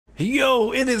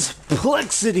Yo, it is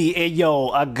Plexity, and yo,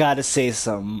 I gotta say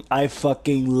something. I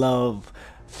fucking love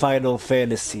Final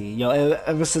Fantasy. Yo,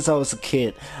 ever since I was a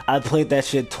kid, I played that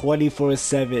shit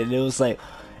 24/7, and it was like,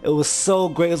 it was so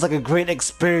great. It was like a great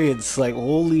experience. Like,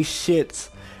 holy shit.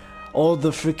 All the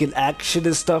freaking action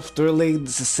and stuff, thrilling,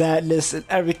 the sadness, and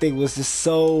everything was just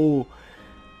so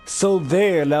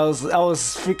there. And I was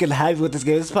freaking happy with this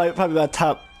game. It's probably my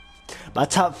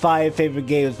top five favorite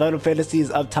games. Final Fantasy is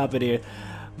up top of here.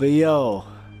 But yo,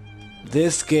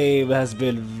 this game has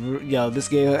been, this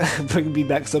game bringing me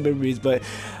back some memories. But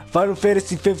Final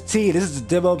Fantasy 15, this is the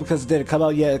demo because it didn't come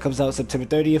out yet. It comes out September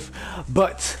 30th.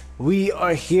 But we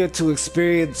are here to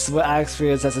experience what I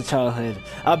experienced as a childhood.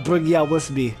 I'll bring y'all with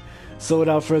me. So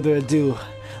without further ado,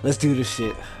 let's do this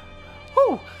shit.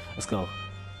 Woo! Let's go.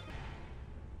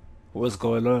 What's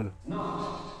going on?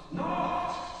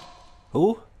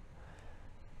 Who?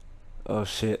 Oh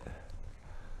shit.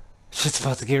 Shit's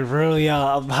about to get real,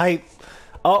 y'all. I'm hyped.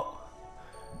 Oh.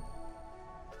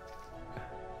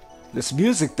 This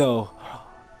music, though.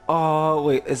 Oh,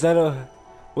 wait. Is that a...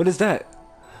 What is that?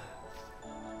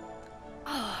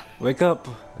 Wake up.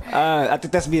 I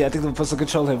think that's me. I think I'm supposed to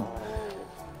control him.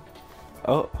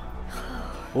 Oh.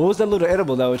 What was that little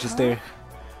animal that was just there?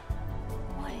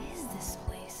 What is this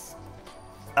place?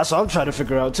 That's what I'm trying to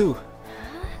figure out, too.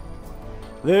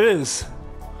 There it is.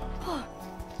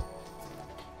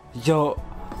 Yo,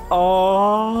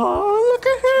 oh, look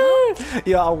at her!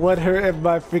 Yo, I want her in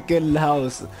my freaking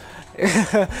house.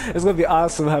 It's gonna be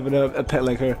awesome having a pet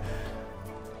like her.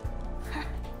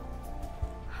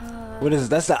 What is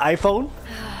this? That's the iPhone?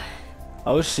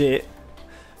 Oh shit.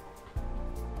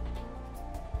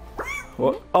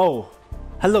 What? Oh,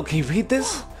 hello, can you read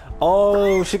this?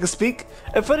 Oh, she can speak?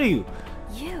 In front of you.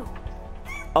 You.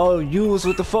 Oh, you was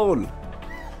with the phone.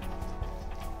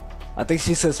 I think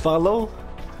she says follow.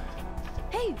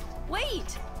 Hey,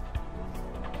 wait!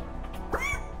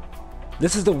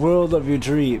 This is the world of your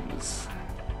dreams.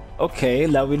 Okay,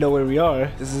 now we know where we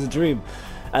are. This is a dream.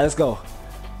 Alright, let's go.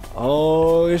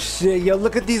 Oh shit, yo,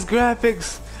 look at these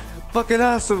graphics. Fucking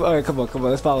awesome. Alright, come on,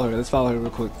 let's follow her. Let's follow her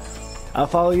real quick. I'll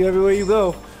follow you everywhere you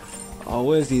go. Oh,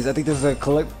 what is these? I think this is a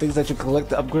collect things that you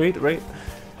collect to upgrade, right?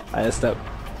 Alright, let's step.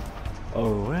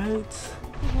 Alright.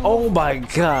 Oh my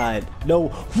god. No.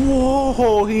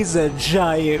 Whoa, he's a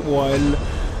giant one.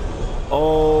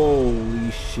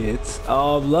 Holy shit.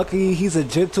 Lucky he's a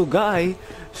gentle guy.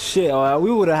 Shit,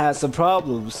 we would have had some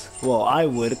problems. Well, I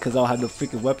would, because I don't have no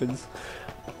freaking weapons.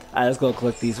 Alright, let's go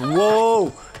collect these.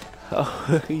 Whoa!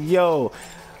 Yo.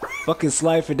 Fucking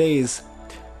slide for days.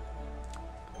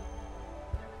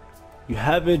 You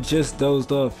haven't just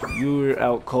dozed off. You were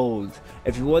out cold.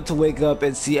 If you want to wake up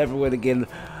and see everyone again,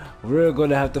 we're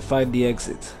gonna have to find the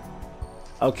exit.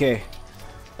 Okay.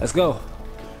 Let's go.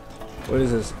 What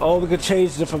is this? Oh, we can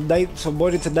change it from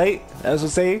morning to night. That's what I'm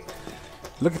saying.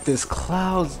 Look at this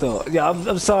clouds, though. Yeah,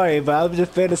 I'm sorry, but I'm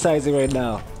just fantasizing right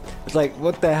now. It's like,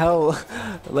 what the hell?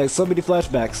 Like, so many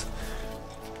flashbacks.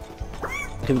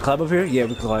 Can we climb up here? Yeah,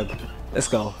 we can climb. Let's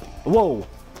go. Whoa!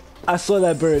 I saw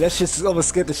that bird. That shit almost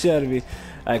scared the shit out of me.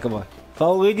 Alright, come on.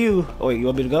 Following you. Oh, wait, you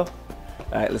want me to go?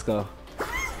 Alright, let's go.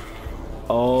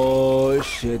 Oh,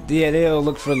 shit. Yeah, they don't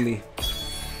look friendly.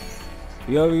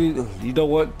 You don't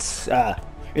want...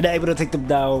 you're not able to take them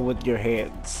down with your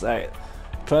hands. Alright.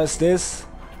 Press this.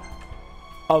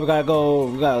 Oh, we got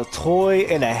a toy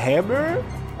and a hammer?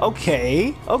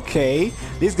 Okay.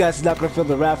 These guys are not gonna feel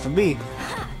the wrath from me.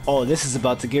 Oh, this is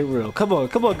about to get real. Come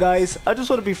on, guys. I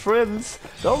just want to be friends.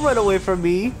 Don't run away from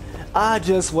me. I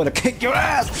just want to kick your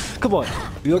ass. Come on.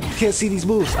 You can't see these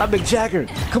moves. I'm Mick Jagger.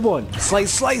 Come on.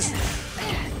 Slice.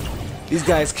 These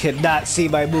guys cannot see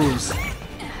my moves.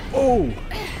 Oh.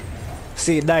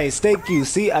 See, nice. Thank you.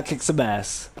 See, I kicked some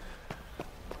ass.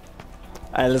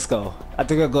 Alright, let's go. I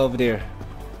think I'll go over there.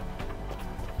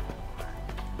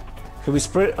 Can we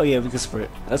sprint? Oh, yeah, we can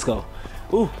sprint. Let's go.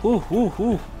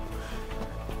 Ooh.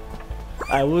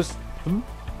 I was...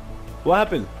 What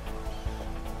happened?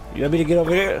 You want me to get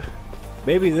over here?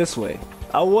 Maybe this way.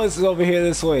 I was over here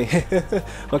this way.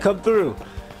 But come through.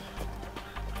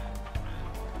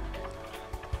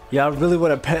 Yeah, I really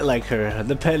want a pet like her.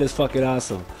 The pet is fucking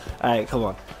awesome. Alright, come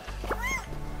on.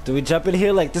 Do we jump in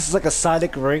here? Like, this is like a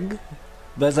Sonic ring.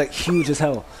 But it's like huge as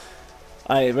hell.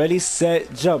 Alright, ready,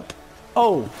 set, jump.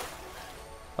 Oh!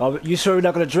 You sure we're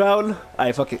not gonna drown?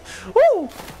 Alright, fuck it. Woo!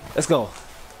 Let's go.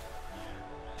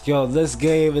 Yo, this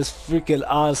game is freaking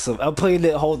awesome. I'm playing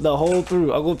it the whole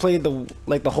through. I'm gonna play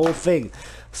the whole thing.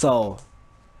 So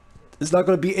it's not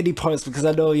gonna be any parts because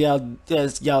I know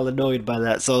y'all annoyed by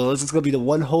that. So this is gonna be the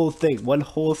one whole thing we're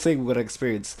gonna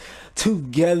experience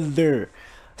together.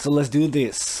 So let's do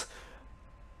this.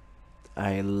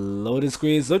 Alright, loading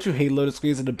screens. Don't you hate loading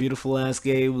screens in a beautiful ass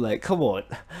game? Like, come on.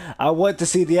 I want to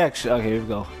see the action. Okay, here we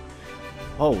go.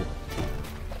 Oh.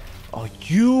 Oh,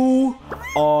 you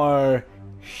are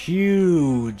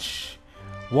huge.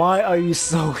 Why are you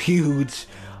so huge?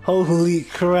 Holy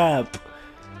crap.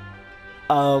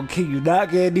 Can you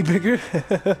not get any bigger?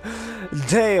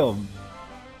 Damn.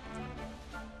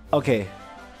 Okay.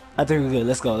 I think we're good.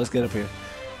 Let's go. Let's get up here.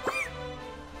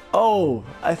 Oh,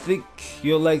 I think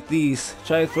you'll like these.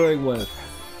 Try throwing one.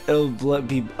 It'll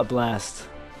be a blast.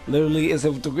 Literally, is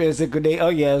it a grenade? Oh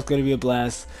yeah, it's gonna be a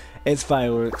blast. It's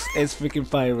fireworks. It's freaking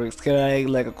fireworks. Can I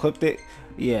like equip it?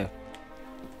 Yeah.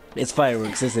 It's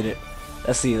fireworks, isn't it?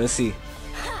 Let's see. Let's see.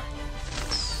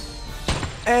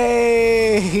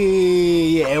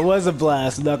 Hey! Yeah, it was a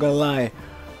blast. I'm not gonna lie.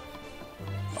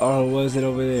 Or was it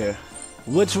over there?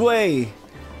 Which way?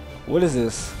 What is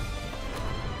this?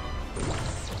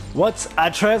 What? I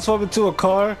transformed into a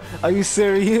car? Are you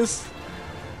serious?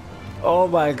 Oh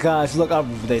my gosh, look up.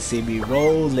 They see me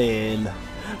rolling.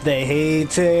 They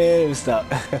hate him.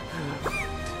 Stop.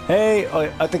 Hey,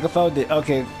 oh, I think I found it.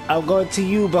 Okay, I'm going to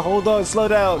you, but hold on, slow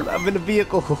down. I'm in a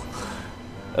vehicle.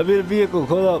 I'm in a vehicle.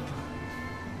 Hold up.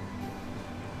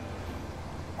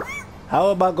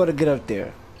 How am I going to get up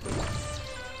there?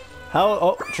 How?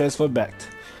 Oh, transform back.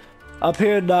 Up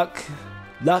here, knocked.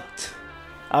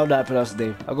 I don't know how to pronounce the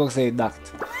name. I'm gonna say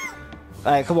knocked.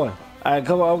 Alright, come on. Alright,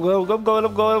 come on. I'm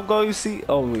going. You see?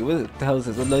 Oh, wait, what the hell is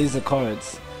this? Oh, no, these are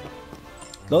cards.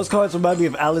 Those cards remind me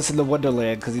of Alice in the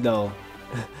Wonderland, because, you know,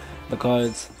 the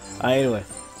cards. Alright, anyway.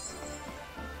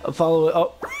 I'm following.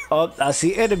 Oh, I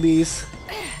see enemies.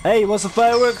 Hey, you want some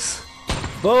fireworks?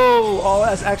 Whoa! Oh,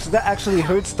 that actually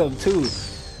hurts them, too.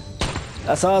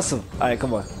 That's awesome. Alright,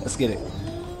 come on. Let's get it.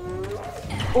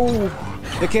 Oh!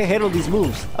 They can't handle these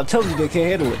moves. I'm telling you, they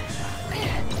can't handle it.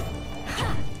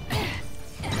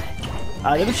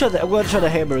 Alright, let me try that. I'm gonna try the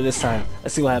hammer this time.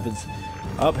 Let's see what happens.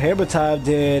 Up, hammer time.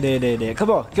 Come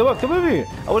on, come over here.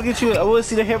 I wanna get you. I wanna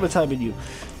see the hammer time in you.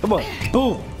 Come on,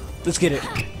 boom. Let's get it.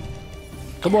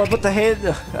 Come on, put the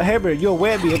hammer. You're a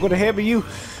whammy. I'm gonna hammer you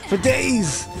for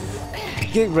days.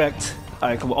 Get wrecked.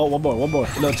 Alright, come on. Oh, one more.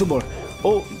 No, two more.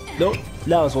 Oh, no.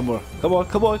 Now it's one more. Come on.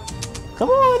 Come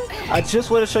on! I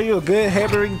just want to show you a good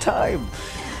hammering time.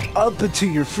 Up into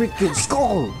your freaking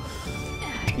skull.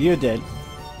 You're dead.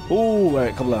 Ooh,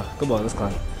 alright, come on, let's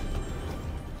climb.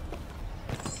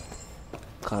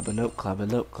 Climbing up.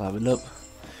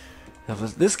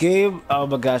 This game, oh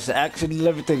my gosh, the action and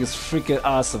everything is freaking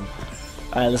awesome.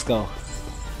 Alright, let's go.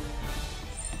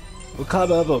 We're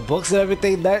climbing up on books and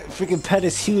everything. That freaking pet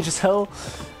is huge as hell.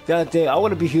 God damn, I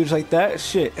want to be huge like that.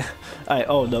 Shit. Alright,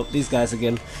 oh no, these guys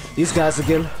again. Alright,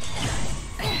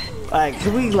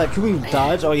 can we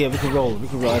dodge? Oh yeah, we can roll.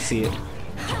 I see it.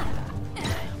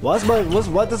 Why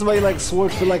does my like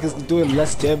sword feel like it's doing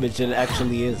less damage than it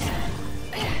actually is?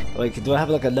 Like, do I have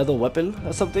like another weapon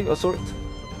or something of sort?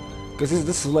 Because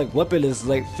this like weapon is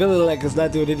like feeling like it's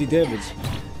not doing any damage.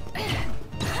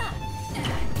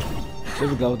 There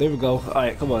we go.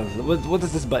 Alright, come on. What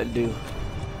does this button do?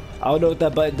 I don't know what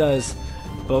that button does,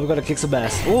 but we're gonna kick some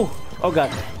ass. Oh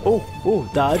god. Oh,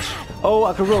 dodge. Oh,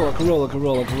 I can roll.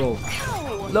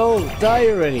 No, die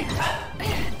already.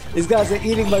 These guys are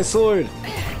eating my sword.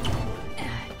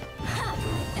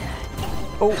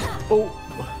 Oh.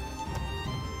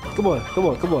 Come on.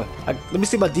 Let me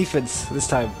see my defense this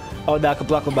time. Oh, now I can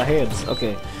block with my hands.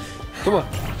 Okay. Come on.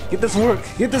 Get this work.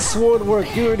 Get this sword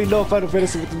work. You already know Final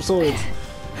Fantasy with them swords.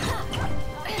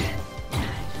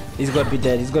 He's gonna be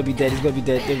dead. There we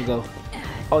go.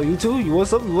 Oh, you too? You want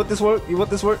something? You want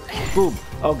this work? Boom.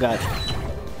 Oh god.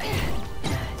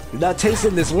 You're not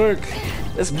tasting this work.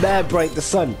 It's mad bright, the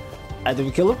sun. Did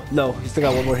we kill him? No, he still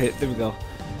got one more hit. There we go.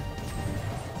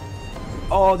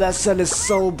 Oh, that sun is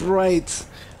so bright.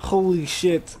 Holy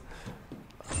shit.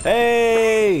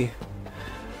 Hey!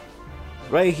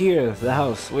 Right here, the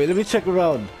house. Wait, let me check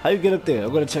around. How you get up there?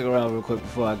 I'm gonna check around real quick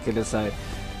before I get inside.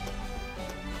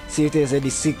 See if there's any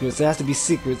secrets. There has to be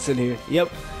secrets in here. Yep,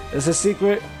 there's a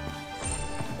secret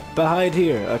behind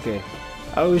here. Okay,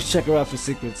 I always check around for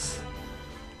secrets.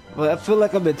 But I feel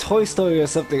like I'm in Toy Story or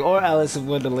something, or Alice in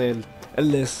Wonderland.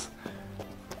 And this.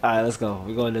 Alright, let's go.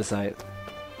 We're going this side.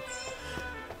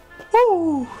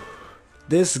 Woo!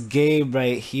 This game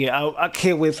right here. I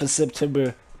can't wait for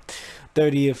September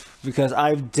 30th because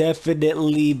I'm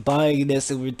definitely buying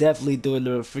this, and we're definitely doing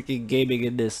the freaking gaming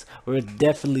in this. We're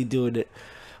definitely doing it.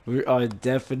 We are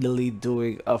definitely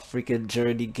doing a freaking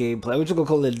journey gameplay. We're just gonna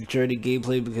call it journey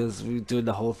gameplay because we're doing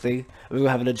the whole thing. We're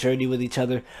having a journey with each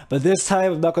other. But this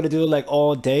time I'm not gonna do it like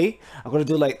all day. I'm gonna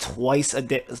do it like twice a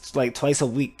day, like twice a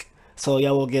week. So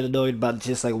y'all won't get annoyed about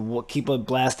just like keep on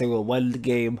blasting with one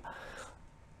game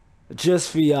just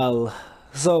for y'all.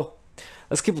 So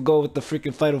let's keep going with the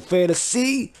freaking Final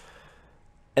Fantasy,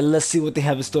 and let's see what they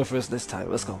have in store for us this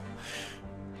time. Let's go.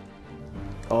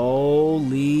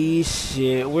 Holy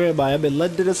shit! Where am I? I'm in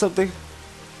London or something.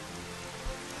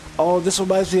 Oh, this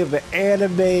reminds me of an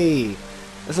anime.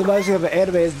 This reminds me of an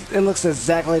anime. It looks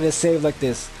exactly the same like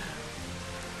this.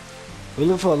 We're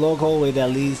looking for a long hallway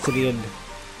that leads to the end.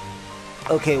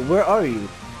 Okay, where are you?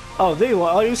 Oh, there you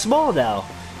are. Are you small now?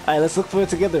 Alright, let's look for it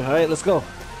together. Alright, let's go.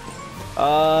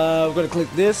 We're gonna click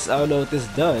this. I don't know what this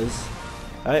does.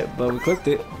 Alright, but we clicked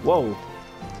it. Whoa.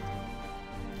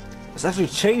 It's actually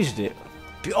changed it.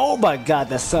 Oh my god,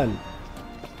 that sun.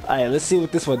 Alright, let's see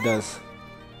what this one does.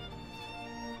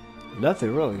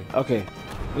 Nothing really. Okay.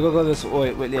 We're gonna go this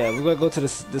way. Wait, yeah, we're gonna go to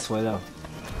this way now.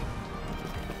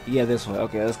 Yeah, this way.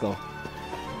 Okay, let's go.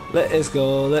 Let us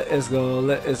go, let us go,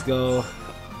 let us go.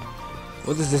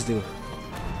 What does this do?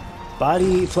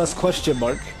 Body plus question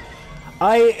mark.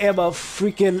 I am a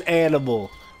freaking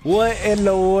animal. What in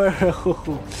the world?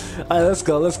 Alright, let's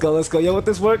go, let's go, let's go. Yo, what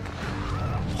this work?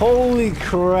 Holy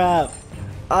crap.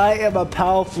 I am a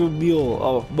powerful mule.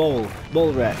 Oh,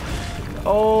 mole rat.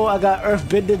 Oh, I got earth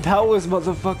bending powers,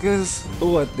 motherfuckers.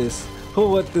 Who want this?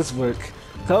 Who want this work?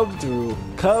 Come through,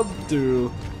 come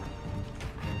through.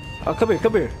 Oh, come here,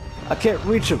 come here. I can't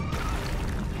reach him.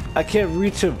 I can't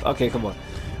reach him. Okay, come on.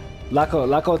 Lock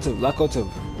on to him, lock on to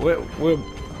him. We're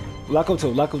lock on to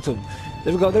him, lock on to him.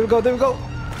 There we go, there we go, there we go.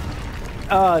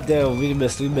 Ah, damn, we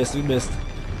missed.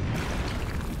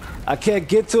 I can't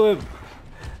get to him.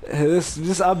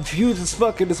 I'm huge as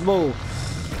fuck in this mole.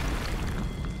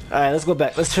 Alright, let's go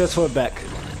back. Let's transform back.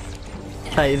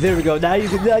 Alright, there we go. Now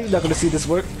you're not gonna see this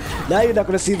work. Now you're not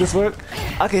gonna see this work.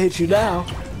 I can hit you now.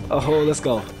 Oh, let's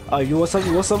go. Oh, you want some?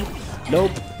 You want some?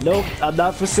 Nope, nope. I'm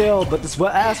not for sale, but this is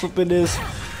what ass whooping is.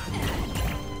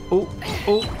 Ooh,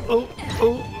 ooh, ooh,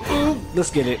 ooh, ooh.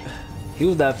 Let's get it. He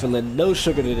was not feeling no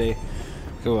sugar today.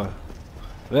 Come on.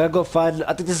 We gotta go find.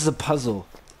 I think this is a puzzle,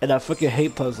 and I freaking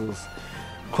hate puzzles.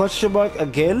 Question mark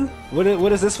again? What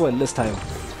is this one this time?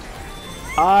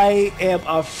 I am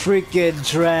a freaking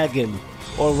dragon,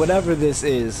 or whatever this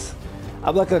is.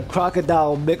 I'm like a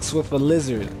crocodile mixed with a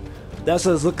lizard. That's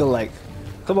what it's looking like.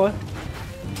 Come on.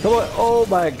 Come on. Oh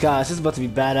my gosh, this is about to be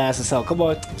badass as hell. Come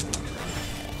on.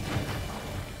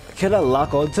 Can I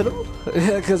lock onto them?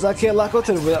 Because I can't lock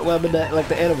onto them when I'm in that, like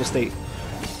the animal state.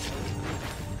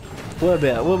 Wait a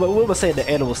minute. What am I saying? The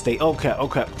animal state. Oh crap. Oh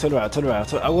crap. Turn around. Turn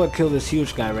around. I want to kill this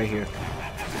huge guy right here.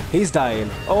 He's dying.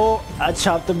 Oh, I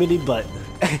chopped him in the butt.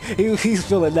 He's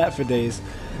feeling that for days.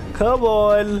 Come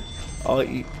on. Oh,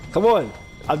 come on.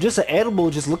 I'm just an animal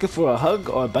just looking for a hug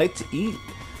or a bite to eat.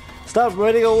 Stop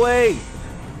running away.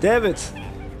 Damn it.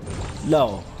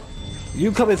 No.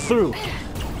 You coming through.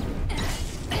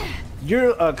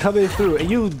 You're coming through.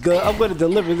 And I'm going to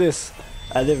deliver this.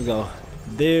 Alright, there we go.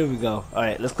 There we go.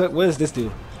 Alright, let's click. What does this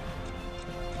do?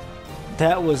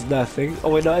 That was nothing.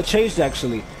 Oh wait, no, it changed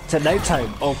actually. To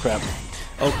nighttime. Oh crap.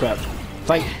 Oh crap.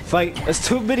 Fight, fight. There's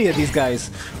too many of these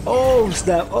guys. Oh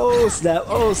snap, oh snap,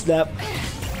 oh snap.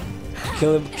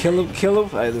 Kill him, kill him, kill him.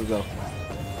 Alright, there we go.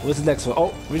 What's the next one?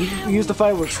 Oh, we use the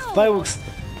fireworks. Fireworks.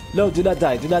 No, do not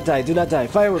die, do not die, do not die.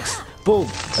 Fireworks. Boom.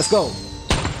 Let's go.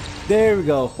 There we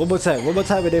go. One more time and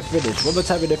then finish. One more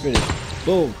time and then finish.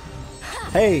 Boom.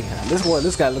 Hey,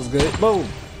 this guy looks good. Boom.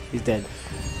 He's dead.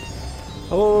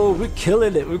 Oh, we're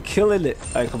killing it. We're killing it.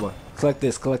 Alright, come on. Collect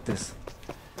this, collect this.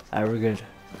 Alright, we're good.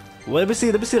 Well, let me see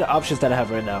the options that I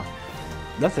have right now.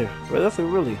 Nothing. Well,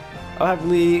 nothing really. I don't have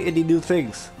really any new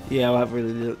things. Yeah, I don't have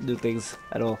really new things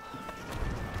at all.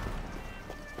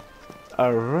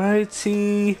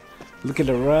 Alrighty. Looking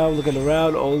around, looking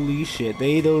around. Holy shit.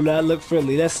 They do not look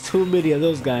friendly. That's too many of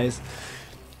those guys.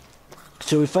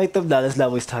 Should we fight them? Nah, let's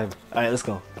not waste time. Alright, let's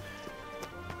go.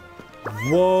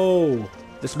 Whoa.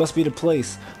 This must be the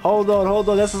place. Hold on, hold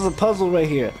on. This is a puzzle right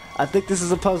here. I think this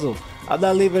is a puzzle. I'm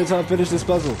not leaving until I finish this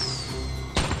puzzle.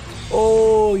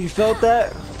 Oh, you felt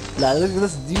that? Nah,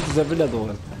 let's you deserve another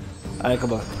one. Alright,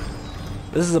 come on.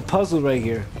 This is a puzzle right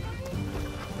here.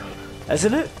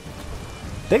 Isn't it?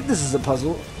 I think this is a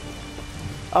puzzle.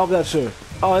 Oh, I'm not sure.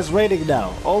 Oh, it's raining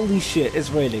now. Holy shit, it's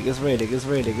raining, it's raining, it's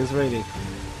raining, it's raining.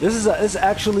 It's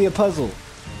actually a puzzle.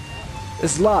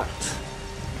 It's locked.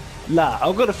 Nah,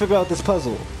 I'm gonna figure out this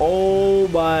puzzle. Oh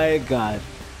my god.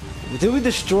 Did we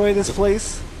destroy this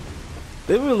place?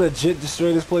 Did we legit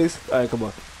destroy this place? Alright, come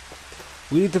on.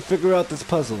 We need to figure out this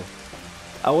puzzle.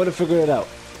 I want to figure it out.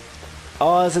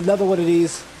 Oh, there's another one of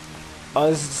these. Oh,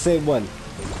 this is the same one.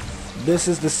 This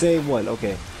is the same one.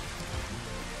 Okay.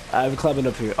 I'm climbing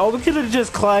up here. Oh, we could have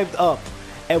just climbed up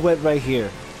and went right here.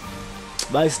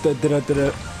 Nice.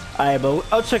 Alright, but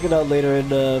I'll check it out later in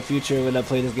the future when I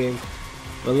play this game.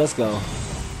 But let's go.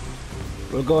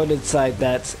 We're going inside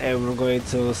that, and we're going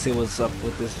to see what's up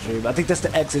with this dream. I think that's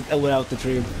the exit without the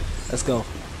dream. Let's go.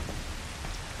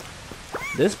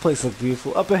 This place looks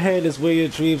beautiful. Up ahead is where your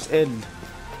dreams end.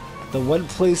 The one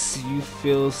place you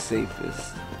feel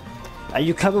safest. Are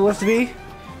you coming with me?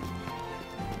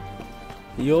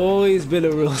 You always been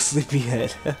a real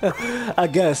sleepyhead. I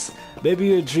guess. Maybe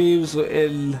your dreams will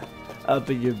end up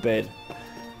in your bed.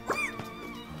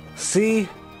 See?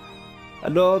 I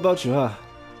know all about you, huh?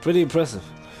 Pretty impressive.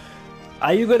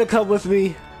 Are you gonna come with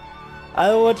me? I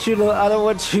don't want you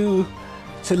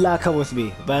to not come with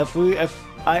me. But if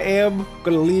I am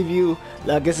gonna leave you,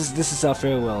 I guess this is our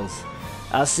farewells.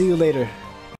 I'll see you later.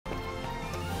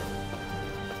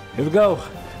 Here we go.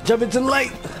 Jump into the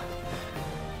light.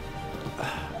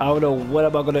 I don't know what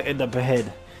am I gonna end up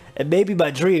ahead. And maybe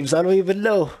my dreams, I don't even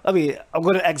know. I mean, I'm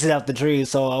gonna exit out the dream,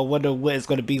 so I wonder what it's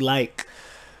gonna be like.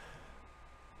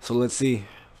 So let's see.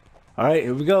 Alright,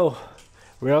 here we go.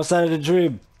 We're outside of the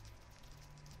dream.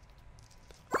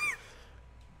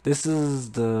 This is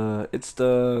it's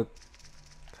the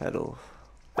pedal.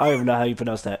 I don't even know how you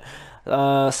pronounce that.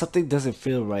 Something doesn't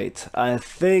feel right. I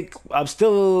think I'm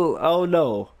still, I don't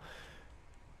know.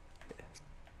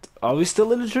 Are we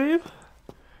still in a dream?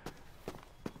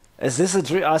 Is this a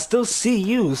dream? I still see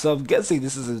you, so I'm guessing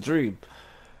this is a dream.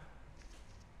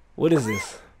 What is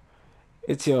this?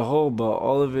 It's your home, but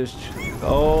all of it's...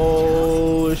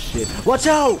 Oh, shit. Watch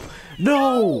out!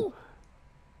 No!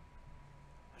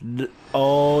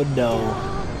 Oh, no.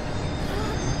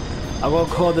 I'm gonna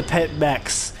call the pet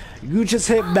Max. You just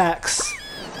hit Max.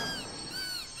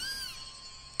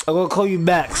 I'm gonna call you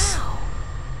Max.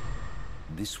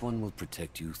 This one will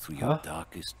protect you through your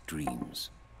darkest dreams.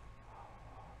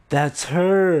 That's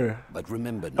her. But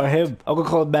remember, Or him. I'm gonna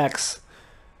call him Max.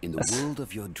 In the world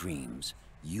of your dreams,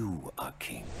 you are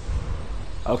king.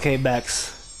 Okay,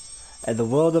 Max. In the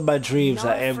world of my dreams,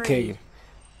 I am king.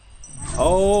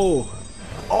 Oh!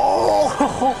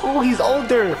 Oh! He's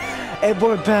older and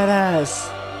more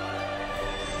badass.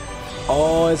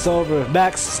 Oh, it's over.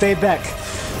 Max, stay back.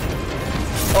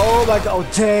 Oh my god. Oh,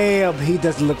 damn. He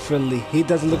doesn't look friendly. He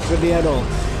doesn't look friendly at all.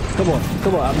 Come on.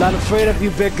 Come on. I'm not afraid of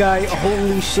you, big guy.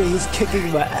 Holy shit. He's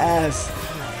kicking my ass.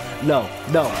 No.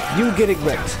 No. You getting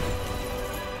wrecked.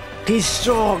 He's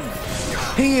strong.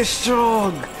 He is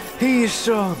strong. He is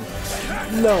strong.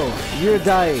 No. You're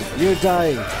dying. You're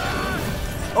dying.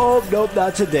 Oh, nope.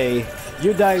 Not today.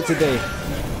 You're dying today.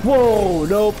 Whoa.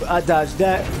 Nope. I dodged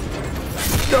that.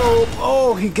 Nope.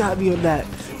 Oh, he got me on that.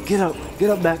 Get up. Get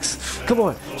up, Max. Come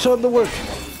on. Show him the work.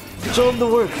 Show him the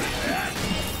work.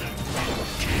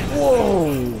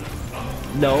 Whoa.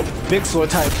 No. Big sword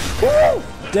type. Woo!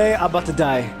 Dang, I'm about to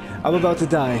die. I'm about to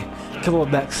die. Come on,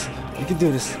 Max. You can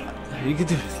do this. You can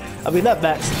do it. I mean, not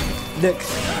Max. Nick.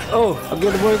 Oh, I'm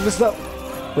getting the word mixed up.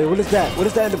 Wait, what is that? What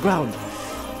is that in the ground?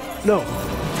 No.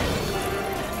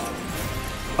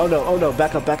 Oh no, oh no.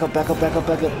 Back up, back up, back up, back up,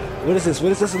 back up. What is this?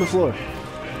 What is this on the floor?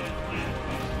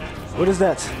 What is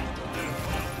that?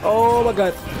 Oh my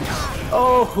god.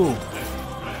 Oh.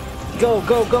 Go,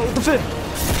 go, go. Defend.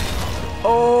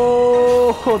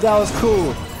 Oh, that was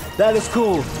cool. That is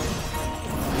cool.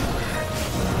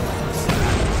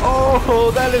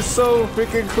 Oh, that is so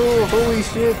freaking cool. Holy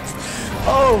shit.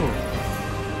 Oh.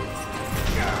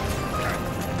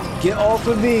 Get off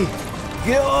of me.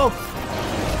 Get off.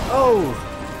 Oh.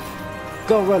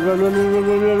 Go, run, run, run, run, run,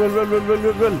 run, run, run, run, run, run,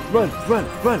 run,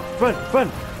 run, run,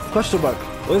 run. Question mark.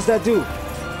 What does that do?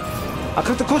 I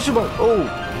clicked the question mark. Oh.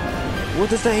 What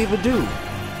does that even do?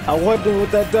 I wonder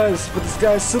what that does, but this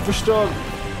guy is super strong.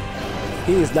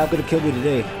 He is not going to kill me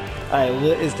today. Alright,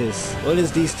 what is this? What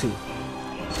is these two?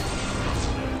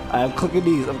 I'm clicking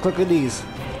these. I'm clicking these.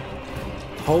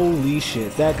 Holy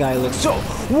shit. That guy looks so...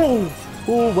 Whoa!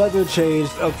 Ooh, weather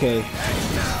changed. Okay.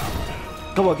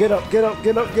 Come on, get up, get up,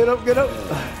 get up, get up, get up.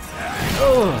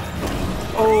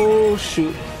 Oh, oh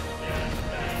shoot.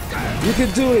 You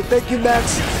can do it. Thank you,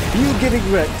 Max. You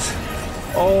getting wrecked.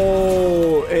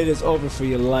 Oh, it is over for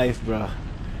your life, bro.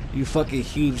 You fucking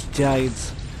huge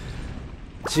giants.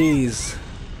 Jeez.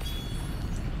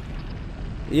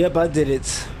 Yep, I did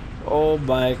it. Oh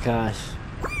my gosh.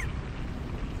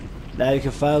 Now you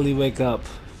can finally wake up.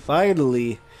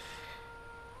 Finally.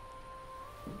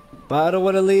 But I don't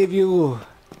want to leave you.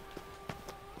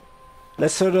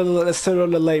 Let's turn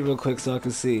on the light real quick so I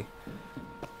can see.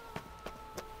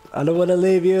 I don't want to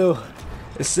leave you.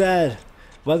 It's sad.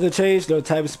 Weather change, no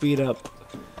time speed up.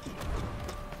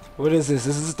 What is this?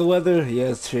 Is this the weather? Yeah,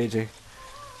 it's changing.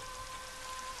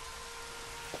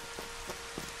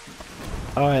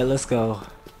 Alright, let's go.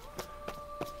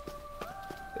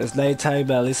 It's nighttime,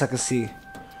 but at least I can see.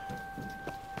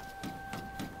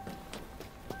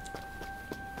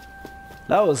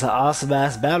 That was an awesome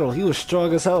ass battle. He was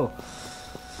strong as hell.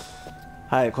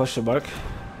 Alright, question mark.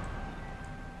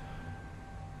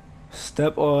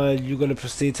 Step on, you're gonna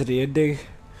proceed to the ending.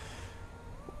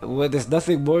 Well, there's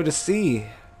nothing more to see.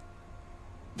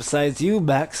 Besides you,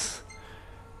 Max.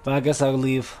 But I guess I'll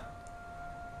leave.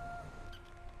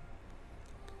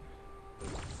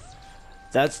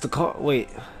 That's the car. Wait.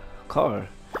 Car?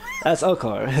 That's a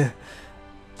car.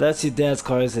 That's your dad's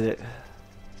car, isn't it?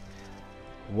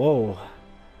 Whoa.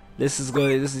 This is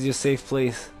good. This is your safe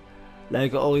place. Now you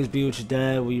can always be with your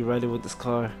dad when you're riding with this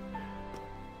car.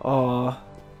 Aww.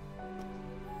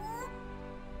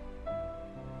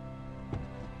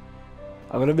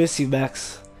 I'm gonna miss you,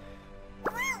 Max.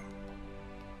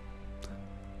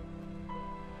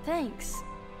 Thanks.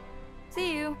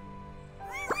 See you.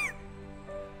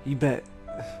 You bet.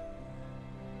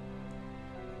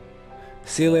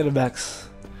 See you later, Max.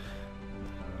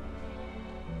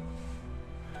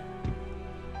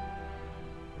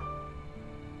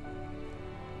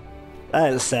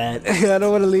 That is sad. I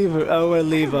don't want to leave her. I don't want to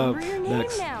leave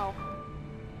Max. Now.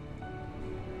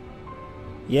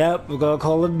 Yep, we're gonna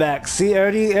call him Max. See, I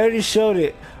already showed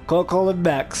it. Call him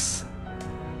Max.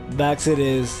 Max it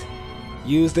is.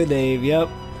 Use the name. Yep.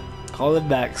 Call him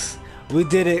Max. We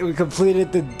did it. We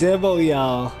completed the demo,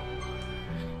 y'all.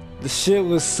 The shit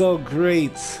was so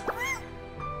great.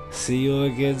 See you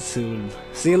again soon.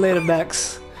 See you later,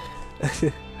 Max.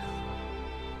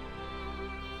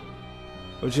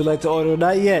 Would you like to order?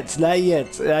 Not yet. Not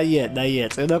yet. Not yet. Not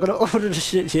yet. I'm not gonna order the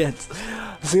shit yet.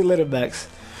 See you later, Max.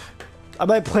 I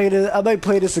might play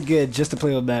this again just to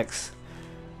play with Max,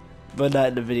 but not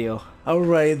in the video. All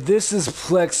right, this is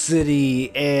Plex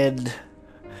City, and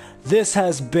this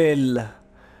has been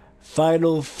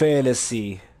Final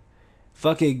Fantasy.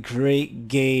 Fucking great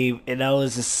game, and I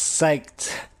was just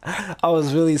psyched. I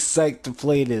was really psyched to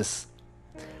play this.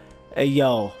 Hey,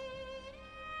 yo.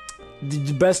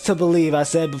 Best to believe, I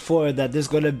said before that there's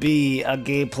gonna be a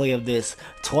gameplay of this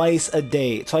twice a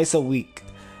day, twice a week.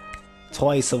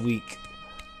 Twice a week.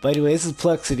 But anyway, this is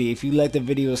Plex City. If you liked the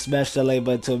video, smash that like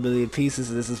button to 1,000,000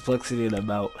 pieces. This is Plex City, and I'm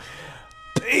out.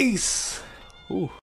 Peace! Ooh.